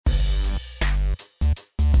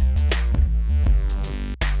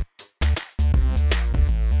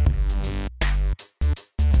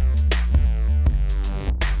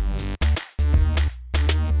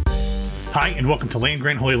Hi, and welcome to Land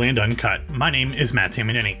Grant Holy Land Uncut. My name is Matt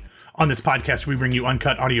Tamanini. On this podcast, we bring you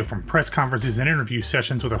uncut audio from press conferences and interview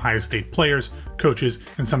sessions with Ohio State players, coaches,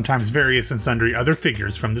 and sometimes various and sundry other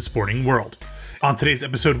figures from the sporting world. On today's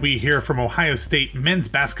episode, we hear from Ohio State men's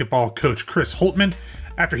basketball coach Chris Holtmann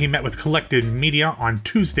after he met with collected media on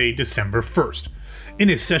Tuesday, December 1st. In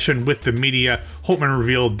his session with the media, Holtmann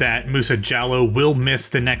revealed that Musa Jallow will miss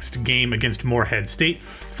the next game against Morehead State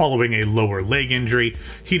following a lower leg injury.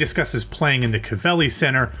 He discusses playing in the Covelli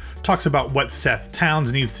Center, talks about what Seth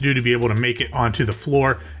Towns needs to do to be able to make it onto the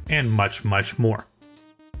floor, and much, much more.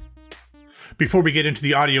 Before we get into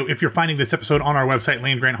the audio, if you're finding this episode on our website,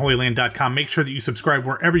 landgrantholyland.com, make sure that you subscribe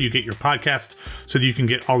wherever you get your podcasts so that you can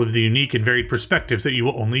get all of the unique and varied perspectives that you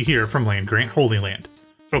will only hear from Land Grant Holy Land.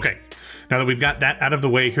 Okay, now that we've got that out of the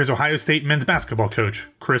way, here's Ohio State men's basketball coach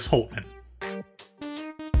Chris Holtmann.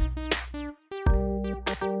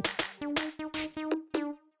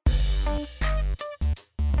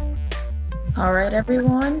 All right,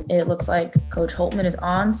 everyone. It looks like Coach Holtmann is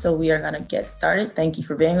on, so we are going to get started. Thank you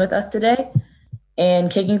for being with us today.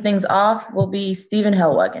 And kicking things off will be Stephen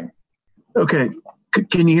Hellwagen. Okay.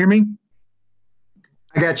 Can you hear me?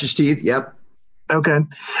 I got you, Steve. Yep. Okay.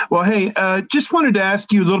 Well, hey, just wanted to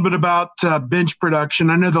ask you a little bit about bench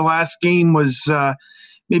production. I know the last game was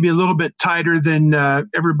maybe a little bit tighter than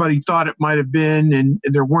everybody thought it might have been, and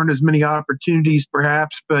there weren't as many opportunities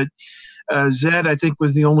perhaps, but Zed, I think,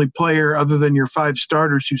 was the only player other than your five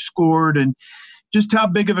starters who scored. And just how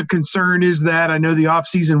big of a concern is that? I know the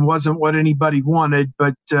offseason wasn't what anybody wanted,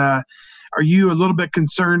 but are you a little bit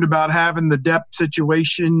concerned about having the depth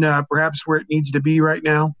situation perhaps where it needs to be right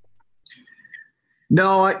now?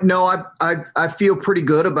 No, I feel pretty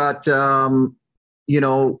good about, I'm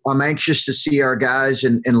anxious to see our guys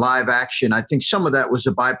in live action. I think some of that was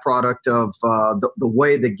a byproduct of the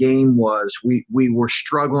way the game was. We were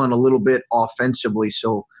struggling a little bit offensively,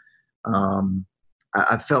 so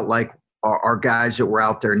I felt like our guys that were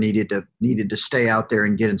out there needed to stay out there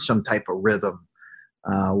and get in some type of rhythm,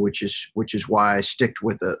 which is why I stuck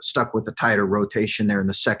with a tighter rotation there in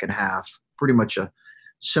the second half. Pretty much a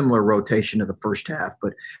similar rotation to the first half.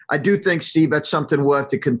 But I do think, Steve, that's something we'll have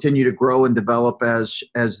to continue to grow and develop as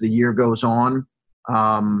the year goes on.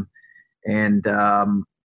 I'm anxious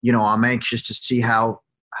to see how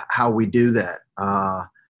we do that. I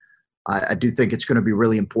do think it's going to be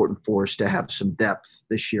really important for us to have some depth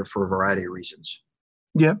this year for a variety of reasons.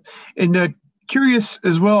 Yeah. And curious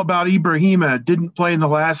as well about Ibrahima. Didn't play in the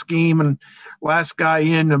last game and last guy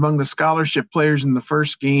in among the scholarship players in the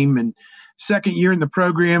first game, and second year in the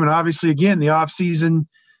program, and obviously, again, the offseason,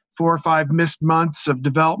 4 or 5 missed months of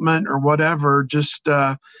development or whatever. Just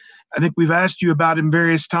I think we've asked you about him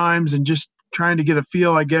various times and just trying to get a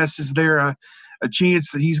feel, I guess. Is there a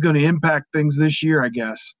chance that he's going to impact things this year, I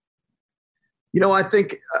guess? I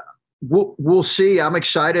think we'll see. I'm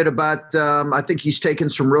excited about I think he's taken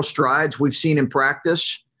some real strides we've seen in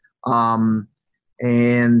practice. Some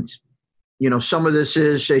of this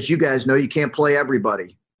is, as you guys know, you can't play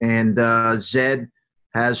everybody. And Zed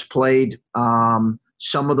has played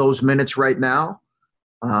some of those minutes right now.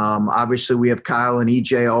 Obviously, we have Kyle and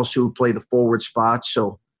EJ also who play the forward spots.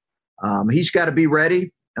 So he's got to be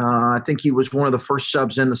ready. I think he was one of the first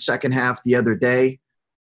subs in the second half the other day.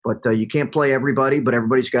 But you can't play everybody, but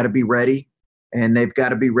everybody's got to be ready. And they've got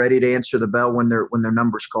to be ready to answer the bell when their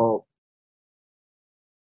number's called.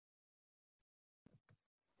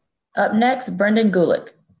 Up next, Brendan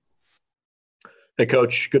Gulick. Hey,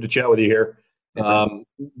 Coach. Good to chat with you here.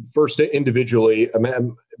 First, individually,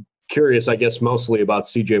 I'm curious, I guess, mostly about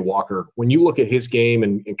C.J. Walker. When you look at his game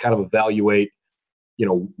and kind of evaluate,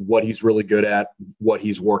 what he's really good at, what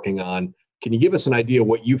he's working on, can you give us an idea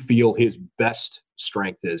what you feel his best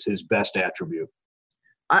strength is, his best attribute?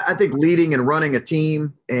 I think leading and running a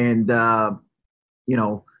team and,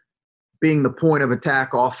 being the point of attack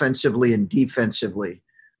offensively and defensively.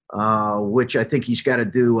 Which I think he's got to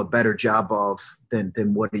do a better job of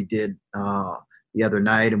than what he did the other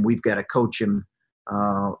night, and we've got to coach him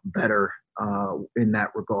better in that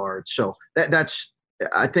regard. So that's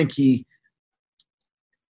I think CJ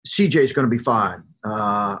is going to be fine.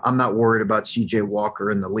 I'm not worried about CJ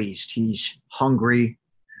Walker in the least. He's hungry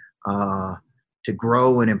to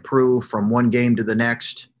grow and improve from one game to the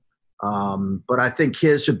next. But I think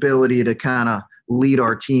his ability to kind of lead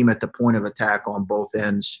our team at the point of attack on both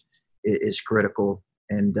ends is critical.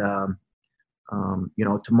 And,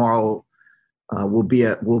 tomorrow will be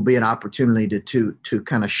an opportunity to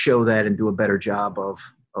kind of show that and do a better job of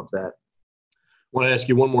that. I want to ask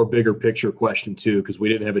you one more bigger picture question too, because we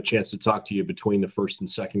didn't have a chance to talk to you between the first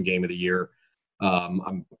and second game of the year.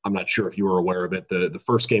 I'm not sure if you were aware of it. The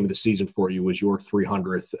first game of the season for you was your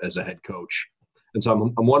 300th as a head coach. And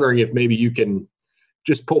so I'm wondering if maybe you can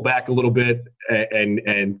just pull back a little bit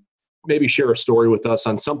and maybe share a story with us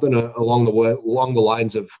on something along the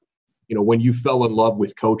lines of, when you fell in love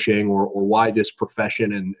with coaching or why this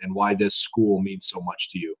profession and why this school means so much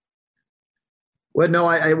to you. Well, no,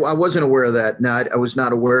 I wasn't aware of that. No, I was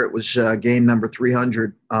not aware it was game number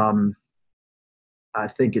 300. I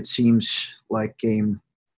think it seems like game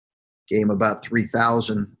about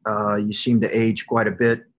 3,000. You seem to age quite a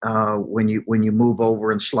bit when you move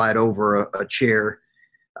over and slide over a chair.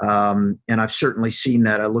 And I've certainly seen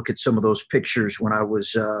that. I look at some of those pictures when I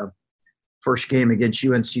was first game against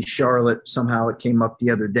UNC Charlotte. Somehow it came up the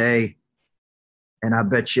other day, and I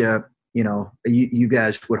bet you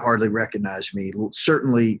guys would hardly recognize me.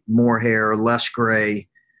 Certainly more hair, less gray,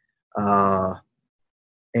 and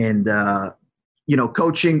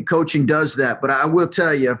coaching does that. But I will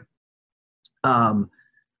tell you,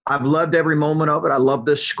 I've loved every moment of it. I love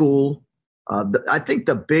this school. I think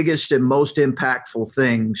the biggest and most impactful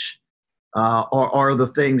things are the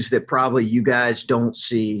things that probably you guys don't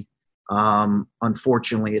see.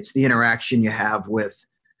 Unfortunately, it's the interaction you have with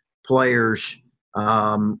players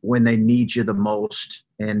when they need you the most.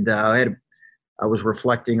 And I was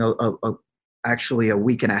reflecting actually a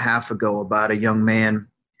week and a half ago about a young man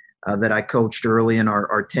that I coached early in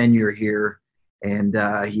our tenure here. And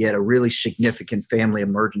he had a really significant family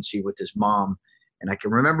emergency with his mom. And I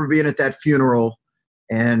can remember being at that funeral,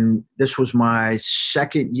 and this was my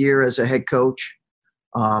second year as a head coach.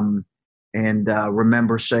 And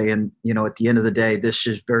remember saying, at the end of the day, this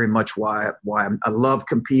is very much why I love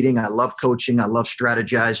competing. I love coaching. I love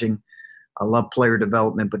strategizing. I love player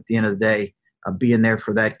development. But at the end of the day, being there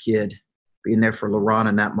for that kid, being there for LeRon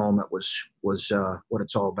in that moment was what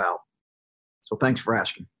it's all about. So thanks for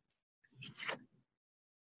asking.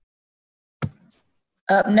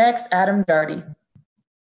 Up next, Adam Darty.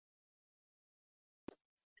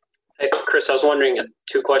 Hey, Chris, I was wondering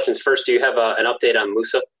two questions. First, do you have an update on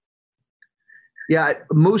Musa? Yeah,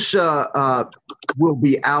 Musa will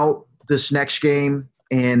be out this next game,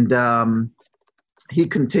 and he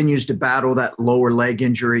continues to battle that lower leg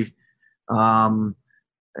injury. And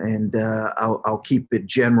I'll keep it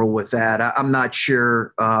general with that. I'm not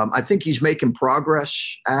sure. I think he's making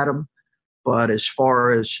progress, Adam, but as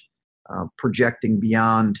far as projecting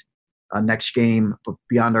beyond next game,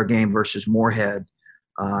 beyond our game versus Moorhead,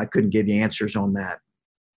 I couldn't give you answers on that.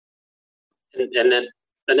 And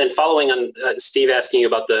then following on Steve asking you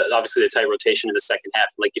about obviously the tight rotation in the second half,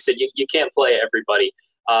 like you said, you can't play everybody.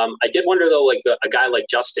 I did wonder though, like a guy like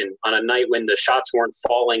Justin on a night when the shots weren't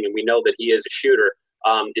falling and we know that he is a shooter,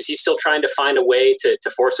 is he still trying to find a way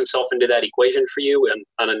to force himself into that equation for you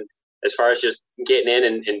as far as just getting in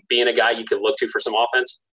and being a guy you can look to for some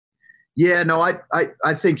offense? Yeah, no,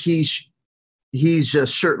 I think he's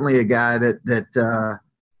certainly a guy that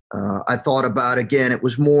I thought about. Again, it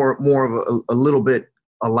was more of a little bit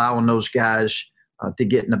allowing those guys to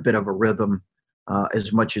get in a bit of a rhythm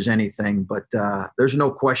as much as anything. But there's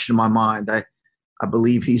no question in my mind. I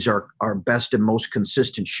believe he's our best and most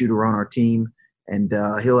consistent shooter on our team, and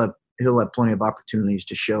he'll have plenty of opportunities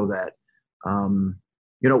to show that.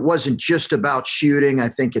 It wasn't just about shooting. I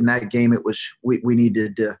think in that game it was we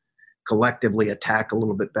needed to collectively attack a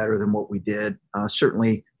little bit better than what we did.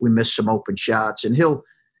 Certainly we missed some open shots, and he'll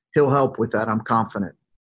help with that. I'm confident.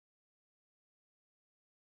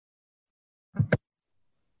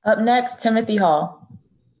 Up next, Timothy Hall.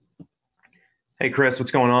 Hey, Chris, what's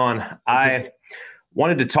going on? I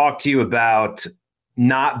wanted to talk to you about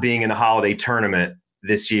not being in a holiday tournament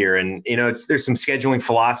this year. And, there's some scheduling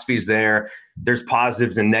philosophies there. There's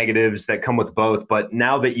positives and negatives that come with both. But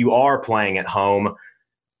now that you are playing at home,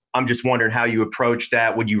 I'm just wondering how you approach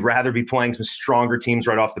that. Would you rather be playing some stronger teams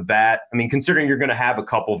right off the bat? I mean, considering you're going to have a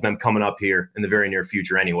couple of them coming up here in the very near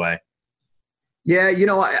future anyway. Yeah,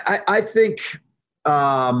 I think,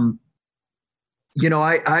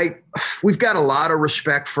 we've got a lot of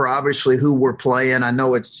respect for obviously who we're playing. I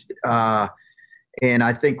know it's, and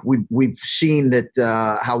I think we've seen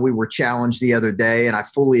that how we were challenged the other day, and I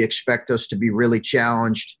fully expect us to be really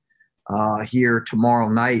challenged here tomorrow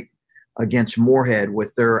night against Moorhead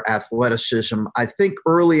with their athleticism. I think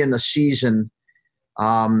early in the season,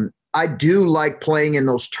 I do like playing in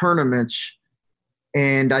those tournaments,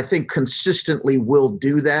 and I think consistently we'll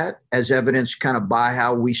do that, as evidenced kind of by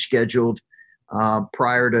how we scheduled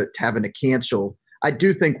prior to having to cancel. I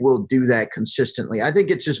do think we'll do that consistently. I think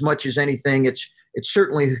it's as much as anything, it's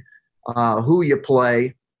certainly who you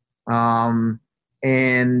play, but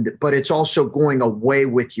it's also going away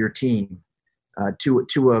with your team.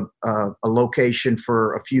 to a location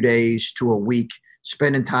for a few days to a week,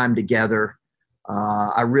 spending time together.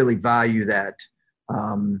 I really value that.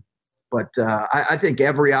 But I think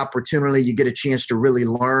every opportunity you get a chance to really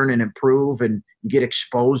learn and improve, and you get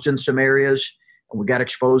exposed in some areas. And we got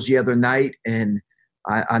exposed the other night, and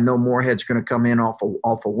I know Moorhead's going to come in off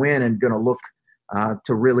a win and going to look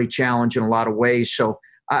to really challenge in a lot of ways. So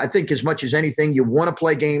I think as much as anything, you want to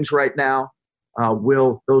play games right now.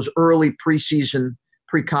 Will those early preseason,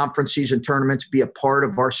 pre-conference season tournaments be a part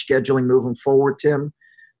of our scheduling moving forward, Tim?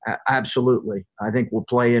 Absolutely. I think we'll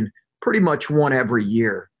play in pretty much one every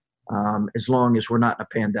year, as long as we're not in a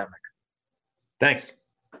pandemic. Thanks.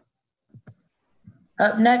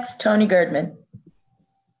 Up next, Tony Girdman.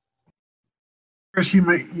 Chris, you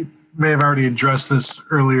may have already addressed this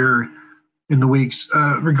earlier in the weeks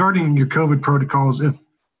regarding your COVID protocols.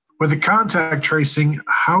 With the contact tracing,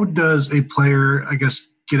 how does a player, I guess,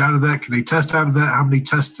 get out of that? Can they test out of that? How many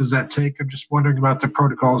tests does that take? I'm just wondering about the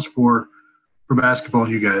protocols for basketball,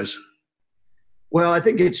 you guys. Well, I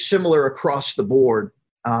think it's similar across the board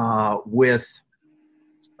with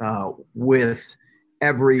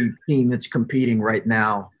every team that's competing right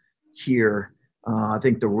now here. I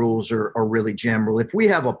think the rules are really general. If we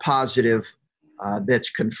have a positive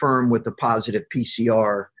that's confirmed with a positive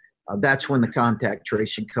PCR, that's when the contact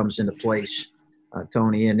tracing comes into place,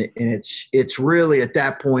 Tony. And it's really at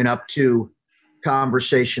that point up to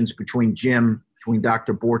conversations between Jim, between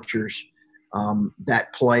Dr. Borchers,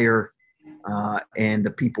 that player, and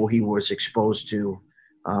the people he was exposed to.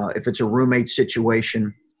 If it's a roommate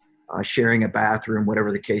situation, sharing a bathroom,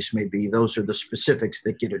 whatever the case may be, those are the specifics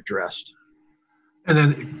that get addressed. And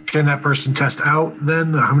then can that person test out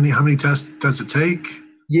then? How many tests does it take?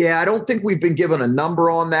 Yeah, I don't think we've been given a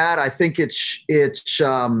number on that. I think it's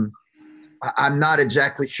I'm not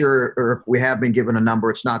exactly sure, or if we have been given a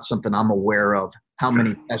number, it's not something I'm aware of, how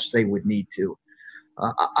many tests they would need to.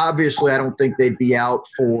 Obviously, I don't think they'd be out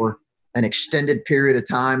for an extended period of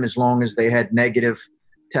time as long as they had negative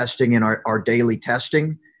testing in our daily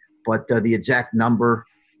testing. But the exact number,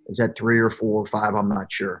 is that 3 or 4 or 5? I'm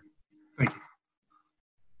not sure. Thank you.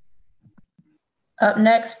 Up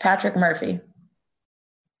next, Patrick Murphy.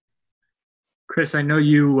 Chris, I know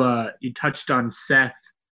you touched on Seth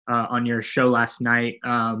on your show last night,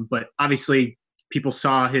 but obviously people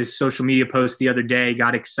saw his social media post the other day,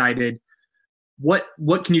 got excited. What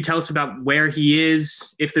can you tell us about where he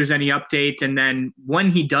is, if there's any update, and then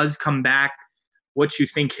when he does come back, what you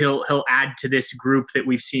think he'll add to this group that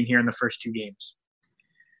we've seen here in the first 2 games?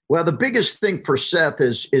 Well, the biggest thing for Seth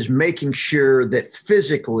is making sure that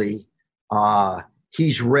physically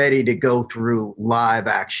he's ready to go through live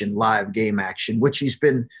game action, which he's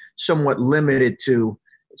been somewhat limited to.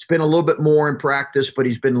 It's been a little bit more in practice, but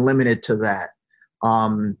he's been limited to that.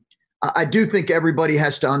 I do think everybody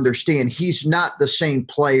has to understand he's not the same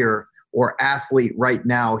player or athlete right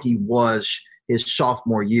now he was his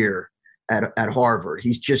sophomore year at Harvard.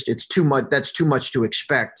 It's too much. That's too much to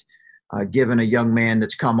expect given a young man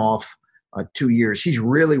that's come off 2 years. He's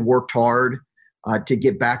really worked hard to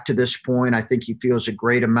get back to this point. I think he feels a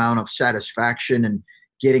great amount of satisfaction and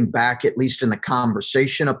getting back, at least in the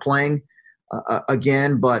conversation of playing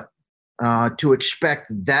again. But to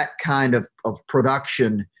expect that kind of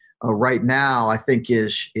production right now, I think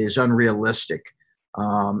is unrealistic.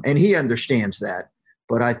 And he understands that.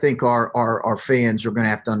 But I think our fans are going to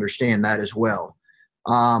have to understand that as well.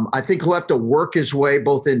 I think he'll have to work his way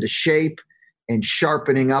both into shape and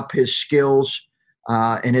sharpening up his skills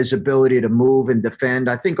and his ability to move and defend.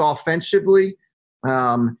 I think offensively,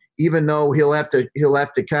 even though he'll have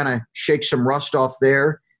to kind of shake some rust off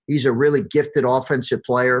there, he's a really gifted offensive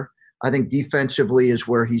player. I think defensively is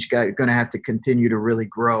where he's going to have to continue to really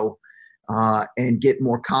grow and get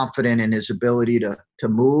more confident in his ability to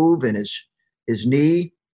move and his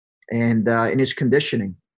knee and in his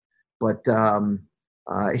conditioning. But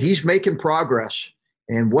he's making progress,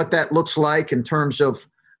 and what that looks like in terms of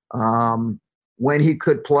when he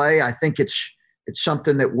could play, I think it's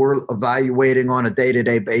something that we're evaluating on a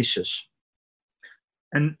day-to-day basis.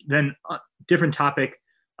 And then different topic.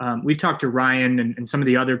 We've talked to Ryan and some of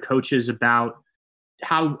the other coaches about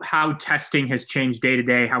how testing has changed day to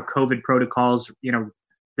day, how COVID protocols,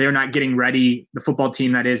 they're not getting ready. The football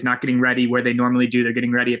team, that is, not getting ready where they normally do. They're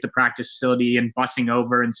getting ready at the practice facility and bussing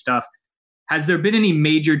over and stuff. Has there been any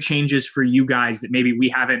major changes for you guys that maybe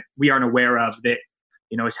we aren't aware of that,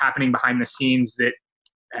 is happening behind the scenes that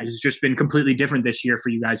has just been completely different this year for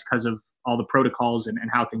you guys because of all the protocols and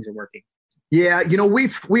how things are working? Yeah,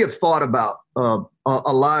 we have thought about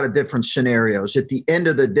a lot of different scenarios. At the end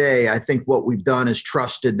of the day, I think what we've done is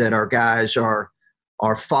trusted that our guys are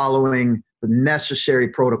following necessary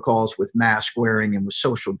protocols with mask wearing and with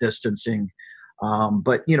social distancing.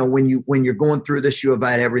 But when you're going through this, you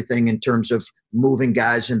about everything in terms of moving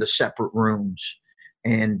guys into separate rooms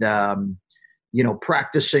and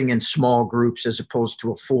practicing in small groups as opposed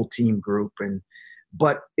to a full team group.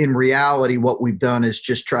 But in reality, what we've done is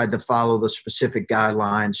just tried to follow the specific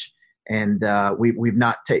guidelines, and we've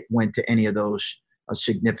not went to any of those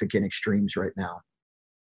significant extremes right now.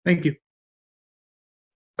 Thank you.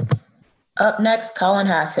 Up next, Colin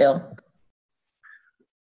Hasshill.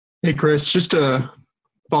 Hey, Chris, just to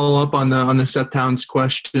follow up on the Seth Towns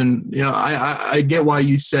question, I get why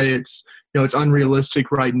you say it's unrealistic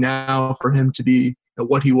right now for him to be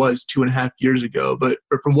what he was 2.5 years ago. But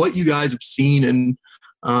from what you guys have seen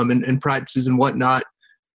in practices and whatnot,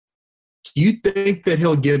 do you think that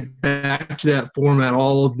he'll get back to that form at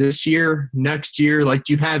all this year, next year? Like,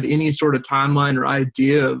 do you have any sort of timeline or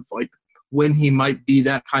idea of like when he might be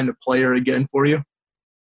that kind of player again for you?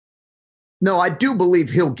 No, I do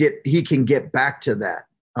believe he can get back to that.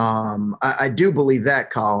 I do believe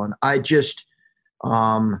that, Colin. I just,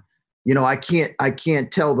 I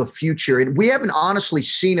can't tell the future. And we haven't honestly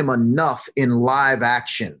seen him enough in live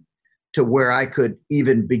action to where I could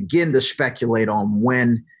even begin to speculate on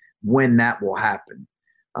when that will happen.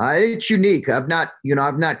 It's unique. I've not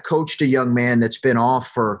coached a young man that's been off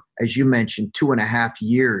for, as you mentioned, 2.5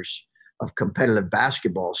 years of competitive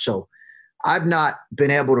basketball. So I've not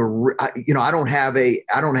been able to, I don't have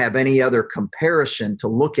any other comparison to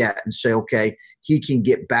look at and say, okay, he can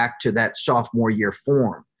get back to that sophomore year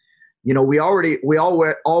form. We already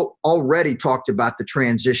talked about the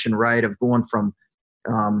transition, right, of going from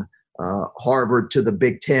Harvard to the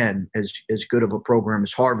Big Ten, as good of a program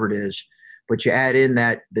as Harvard is. But you add in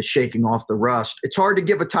that the shaking off the rust. It's hard to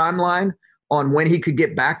give a timeline on when he could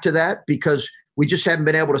get back to that because we just haven't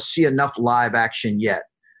been able to see enough live action yet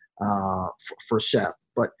for Seth.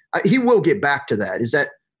 But he will get back to that. Is that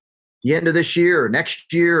the end of this year or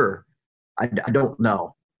next year? I don't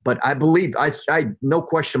know. But I believe, I no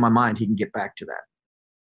question in my mind, he can get back to that.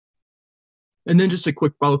 And then just a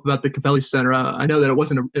quick follow-up about the Capelli Center. I know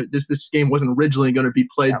that this game wasn't originally going to be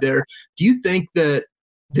played there. Do you think that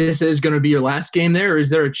this is going to be your last game there, or is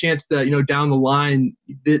there a chance that down the line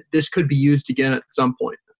this could be used again at some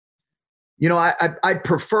point? I'd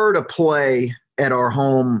prefer to play at our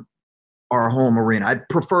home arena. I'd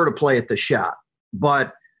prefer to play at the Shop.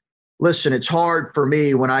 But listen, it's hard for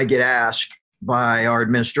me when I get asked by our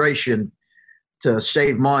administration to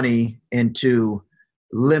save money and to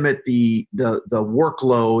limit the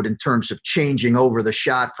workload in terms of changing over the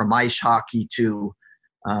shot from ice hockey to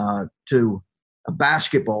a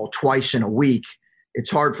basketball twice in a week.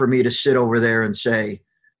 It's hard for me to sit over there and say,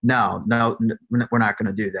 no, we're not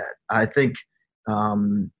going to do that. I think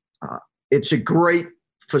it's a great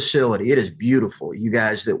facility. It is beautiful. You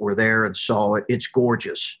guys that were there and saw it, it's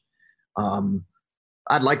gorgeous.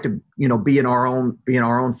 I'd like to, be in our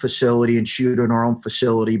own facility and shoot in our own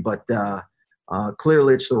facility, but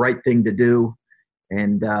clearly it's the right thing to do.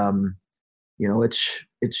 And,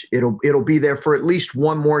 it'll be there for at least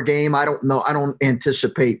one more game. I don't know. I don't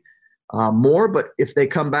anticipate more, but if they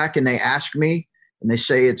come back and they ask me and they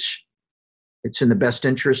say it's in the best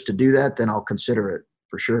interest to do that, then I'll consider it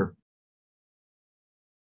for sure.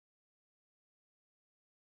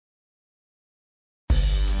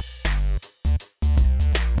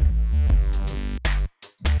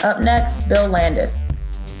 Up next, Bill Landis.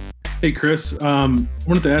 Hey, Chris.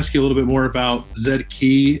 Wanted to ask you a little bit more about Zed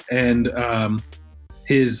Key and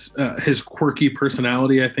his quirky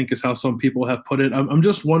personality, I think is how some people have put it. I'm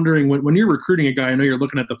just wondering, when you're recruiting a guy, I know you're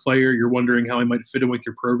looking at the player, you're wondering how he might fit in with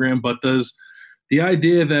your program, but does the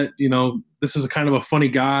idea that, this is a kind of a funny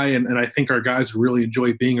guy and I think our guys really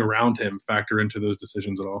enjoy being around him factor into those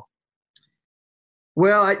decisions at all?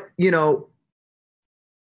 Well,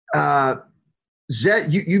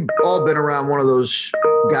 Zed, you've all been around one of those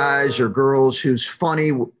guys or girls who's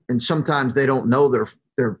funny, and sometimes they don't know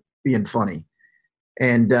they're being funny,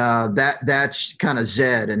 and that's kind of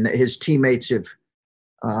Zed, and his teammates have.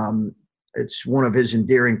 It's one of his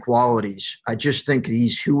endearing qualities. I just think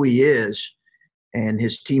he's who he is, and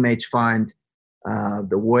his teammates find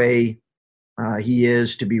the way he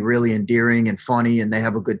is to be really endearing and funny, and they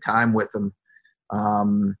have a good time with him.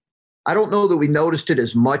 I don't know that we noticed it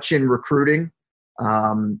as much in recruiting.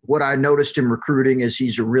 What I noticed in recruiting is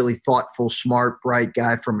he's a really thoughtful, smart, bright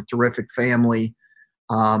guy from a terrific family.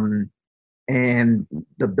 And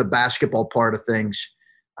the basketball part of things,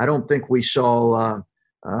 I don't think we saw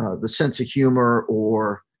the sense of humor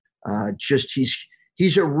or just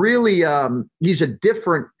he's a really he's a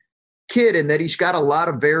different kid in that he's got a lot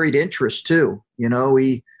of varied interests too.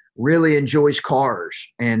 really enjoys cars.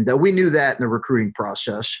 And we knew that in the recruiting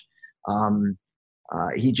process.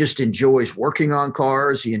 He just enjoys working on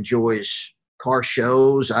cars. He enjoys car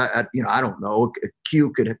shows. I don't know.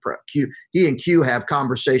 He and Q have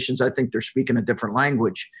conversations. I think they're speaking a different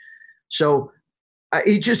language. So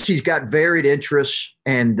he's got varied interests,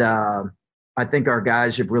 and I think our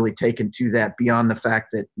guys have really taken to that beyond the fact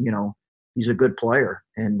that, he's a good player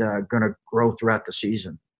and going to grow throughout the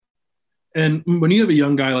season. And when you have a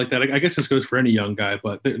young guy like that, I guess this goes for any young guy,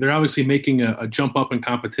 but they're obviously making a jump up in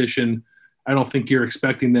competition. I don't think you're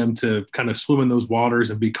expecting them to kind of swim in those waters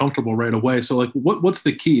and be comfortable right away. So, like, what's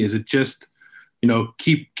the key? Is it just,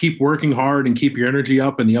 keep working hard and keep your energy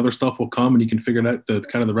up, and the other stuff will come, and you can figure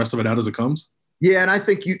the rest of it out as it comes? Yeah, and I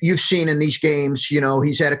think you've seen in these games,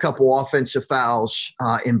 he's had a couple offensive fouls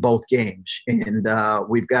in both games, and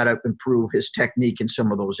we've got to improve his technique in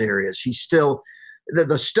some of those areas. He's still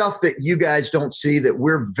the stuff that you guys don't see that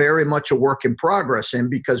we're very much a work in progress in,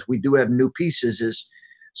 because we do have new pieces, is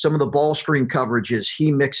some of the ball screen coverages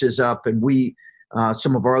he mixes up, and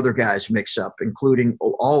some of our other guys mix up, including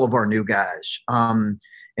all of our new guys. And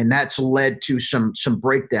that's led to some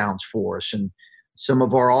breakdowns for us, and some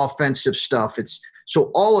of our offensive stuff.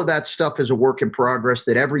 So all of that stuff is a work in progress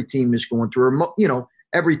that every team is going through,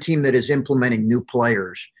 every team that is implementing new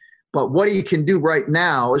players. But what he can do right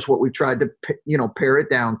now is what we tried to, pare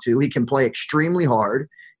it down to. He can play extremely hard.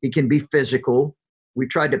 He can be physical. We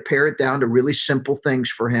tried to pare it down to really simple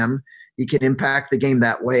things for him. He can impact the game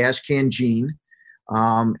that way, as can Gene.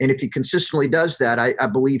 And if he consistently does that, I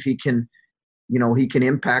believe he can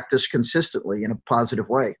impact us consistently in a positive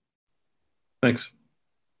way. Thanks.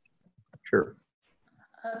 Sure.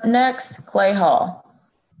 Up next, Clay Hall.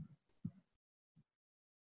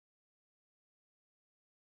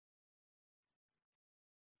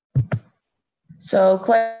 So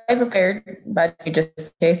Clay prepared, but just in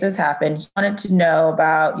case this happened, he wanted to know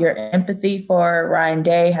about your empathy for Ryan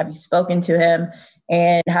Day. Have you spoken to him?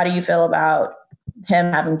 And how do you feel about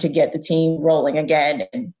him having to get the team rolling again,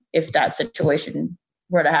 and if that situation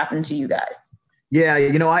were to happen to you guys? Yeah,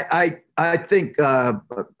 I think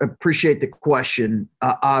appreciate the question.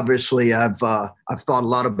 Obviously, I've thought a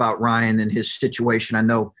lot about Ryan and his situation. I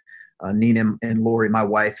know Nina and Lori, my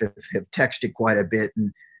wife, have texted quite a bit,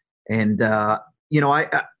 and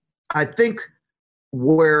I think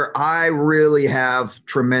where I really have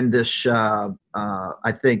tremendous,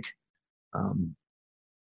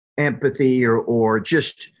 empathy or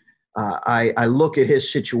just. I look at his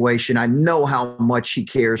situation. I know how much he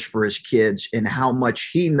cares for his kids and how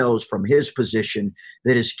much he knows from his position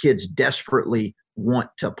that his kids desperately want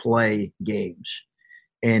to play games.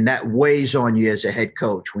 And that weighs on you as a head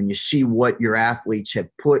coach when you see what your athletes have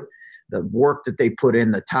put, the work that they put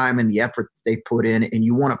in, the time and the effort that they put in, and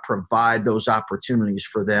you want to provide those opportunities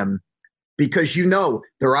for them because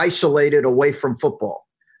they're isolated away from football.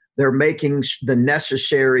 They're making the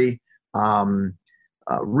necessary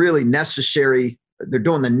really necessary. They're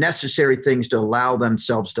doing the necessary things to allow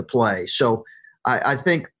themselves to play. So I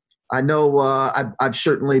think I know I've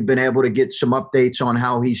certainly been able to get some updates on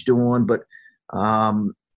how he's doing, but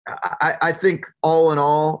I think all in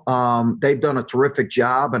all, they've done a terrific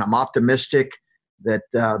job, and I'm optimistic that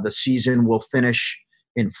the season will finish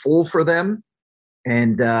in full for them,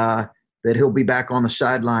 and that he'll be back on the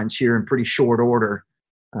sidelines here in pretty short order.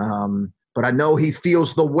 But I know he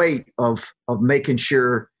feels the weight of making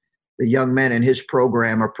sure the young men in his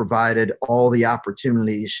program are provided all the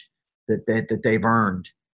opportunities that they've earned.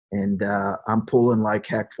 And I'm pulling like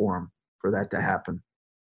heck for him for that to happen.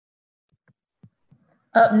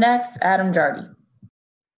 Up next, Adam Jardy.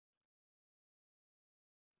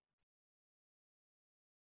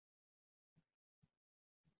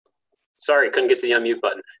 Sorry, couldn't get to the unmute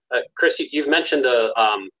button. Chris, you've mentioned the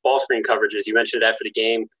ball screen coverages. You mentioned it after the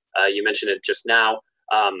game. You mentioned it just now.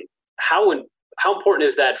 How important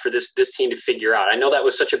is that for this team to figure out? I know that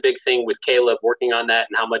was such a big thing with Caleb working on that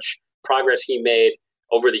and how much progress he made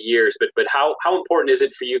over the years. But how important is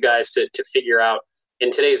it for you guys to figure out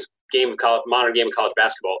in today's modern game of college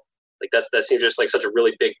basketball? Like that seems just like such a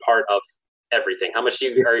really big part of everything. How much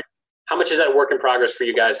is that a work in progress for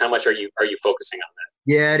you guys? How much are you focusing on that?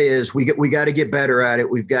 Yeah, it is. We got to get better at it.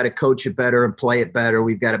 We've got to coach it better and play it better.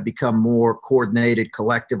 We've got to become more coordinated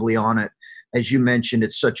collectively on it. As you mentioned,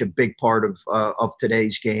 it's such a big part of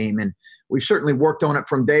today's game, and we've certainly worked on it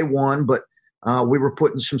from day one. But we were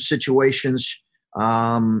put in some situations,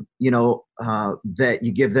 that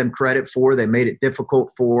you give them credit for. They made it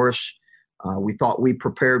difficult for us. We thought we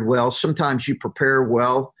prepared well. Sometimes you prepare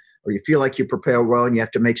well, or you feel like you prepare well, and you have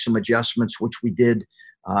to make some adjustments, which we did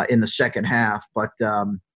in the second half. But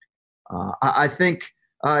I think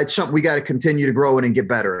It's something we got to continue to grow in and get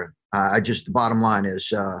better in. The bottom line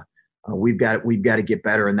is we've got to get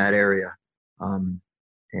better in that area,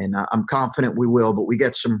 and I'm confident we will. But we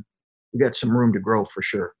got some room to grow for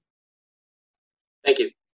sure. Thank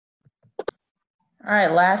you. All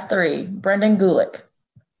right, last three. Brendan Gulick.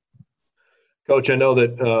 Coach, I know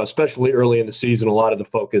that especially early in the season, a lot of the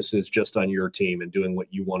focus is just on your team and doing what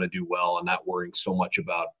you want to do well and not worrying so much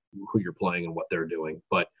about who you're playing and what they're doing.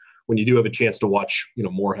 But when you do have a chance to watch,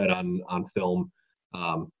 Moorhead on film,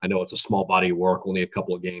 I know it's a small body of work, only a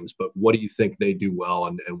couple of games, but what do you think they do well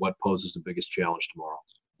and what poses the biggest challenge tomorrow?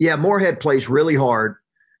 Yeah, Moorhead plays really hard.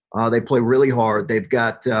 They play really hard. They've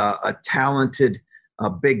got a talented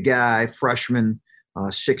big guy, freshman,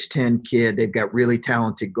 6'10" kid. They've got really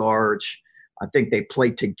talented guards. I think they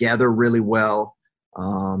play together really well.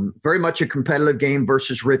 Very much a competitive game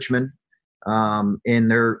versus Richmond in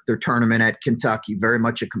their tournament at Kentucky. Very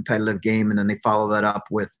much a competitive game, and then they follow that up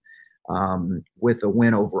with a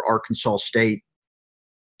win over Arkansas State.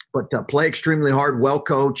 But play extremely hard, well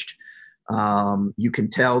coached. You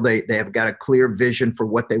can tell they have got a clear vision for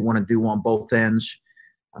what they want to do on both ends.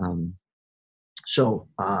 And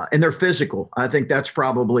they're physical. I think they're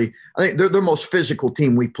the most physical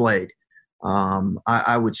team we played.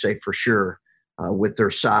 I would say for sure with their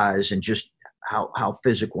size and just how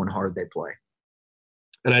physical and hard they play.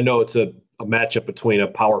 And I know it's a matchup between a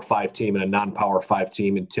Power 5 team and a non-Power 5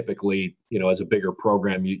 team. And typically, as a bigger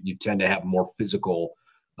program, you tend to have more physical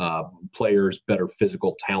players, better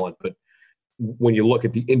physical talent. But when you look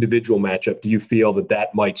at the individual matchup, do you feel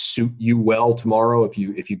that might suit you well tomorrow if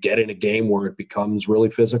you get in a game where it becomes really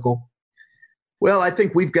physical? Well, I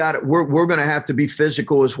think we're going to have to be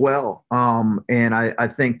physical as well. And I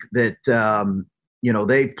think that,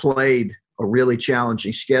 they've played a really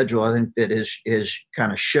challenging schedule. I think that is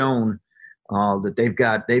kind of shown that they've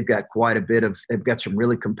got quite a bit they've got some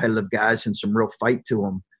really competitive guys and some real fight to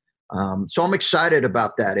them. So I'm excited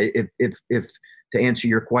about that. If to answer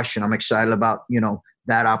your question, I'm excited about,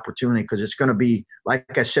 that opportunity because it's going to be,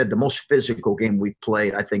 like I said, the most physical game we've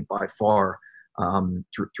played, I think by far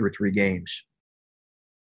through 3 games.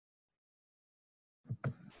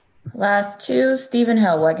 Last two, Stephen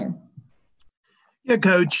Hellwagen. Yeah,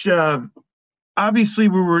 Coach. Obviously,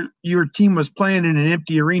 your team was playing in an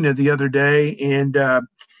empty arena the other day, and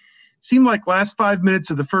seemed like last 5 minutes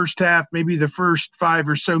of the first half, maybe the first 5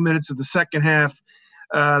 or so minutes of the second half,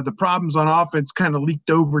 the problems on offense kind of leaked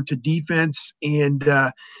over to defense, and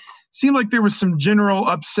seemed like there was some general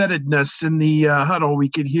upsettedness in the huddle. We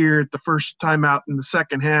could hear at the first time out in the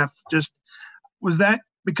second half. Just was that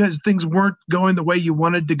because things weren't going the way you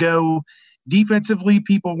wanted to go defensively?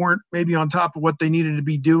 People weren't maybe on top of what they needed to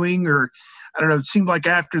be doing, or I don't know. It seemed like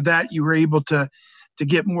after that you were able to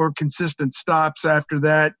get more consistent stops after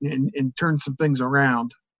that and turn some things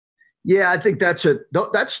around. Yeah, I think that's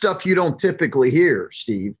stuff you don't typically hear,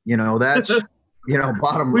 Steve. That's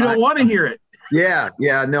bottom line. We don't want to hear it. Yeah,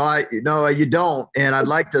 no, you don't. And I'd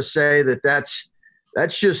like to say that's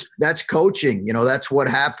coaching. That's what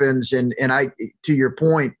happens. And I, to your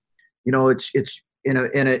point, it's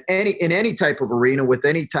in any type of arena with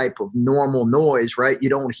any type of normal noise, right? You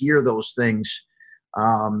don't hear those things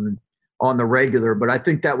on the regular. But I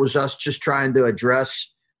think that was us just trying to address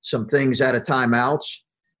some things out of timeouts.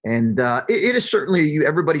 And it is certainly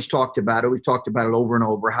everybody's talked about it. We've talked about it over and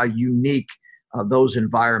over, how unique those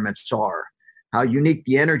environments are, how unique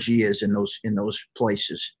the energy is in those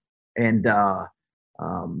places. And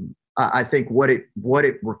I think what it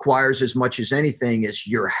requires as much as anything is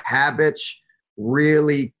your habits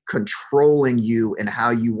really controlling you and how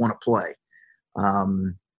you want to play,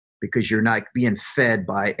 because you're not being fed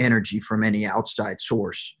by energy from any outside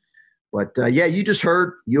source. But you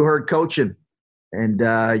heard coaching, and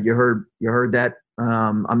you heard that.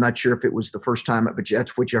 I'm not sure if it was the first time, but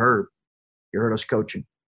that's what you heard. You heard us coaching.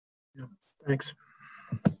 Yeah, thanks.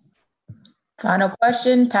 Final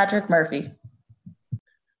question, Patrick Murphy.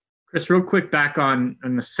 Chris, real quick back on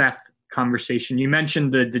the Seth conversation. You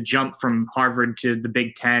mentioned the jump from Harvard to the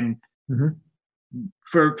Big Ten. Mm-hmm.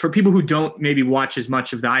 For people who don't maybe watch as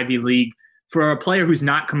much of the Ivy League, for a player who's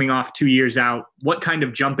not coming off 2 years out, what kind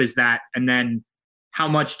of jump is that? And then how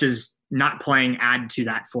much does not playing add to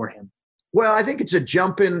that for him? Well, I think it's a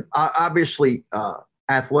jump in, obviously,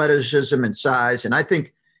 athleticism and size. And I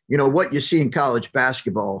think, what you see in college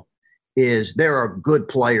basketball is there are good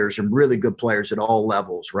players and really good players at all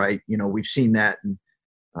levels, right? We've seen that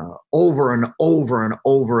over and over and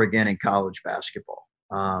over again in college basketball.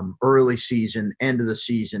 Early season, end of the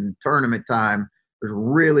season, tournament time, there's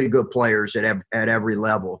really good players at every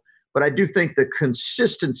level. But I do think the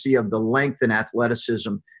consistency of the length and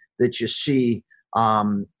athleticism that you see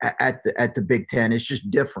at the Big Ten. It's just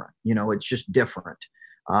different. It's just different.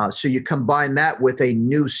 So you combine that with a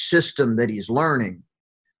new system that he's learning.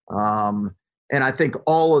 And I think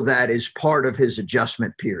all of that is part of his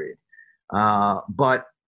adjustment period. But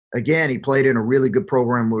again, he played in a really good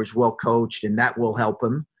program where he's well coached, and that will help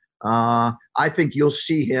him. I think you'll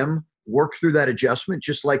see him work through that adjustment,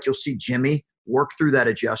 just like you'll see Jimmy work through that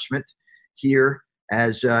adjustment here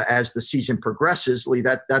as the season progresses. Lee,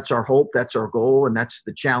 that's our hope, that's our goal, and that's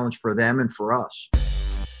the challenge for them and for us.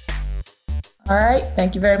 All right.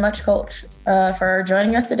 Thank you very much, Coach, for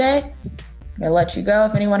joining us today. I'm going to let you go.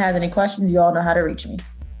 If anyone has any questions, you all know how to reach me.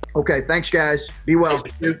 Okay. Thanks, guys. Be well.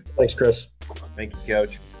 Thanks, Chris. Thank you,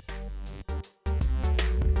 Coach.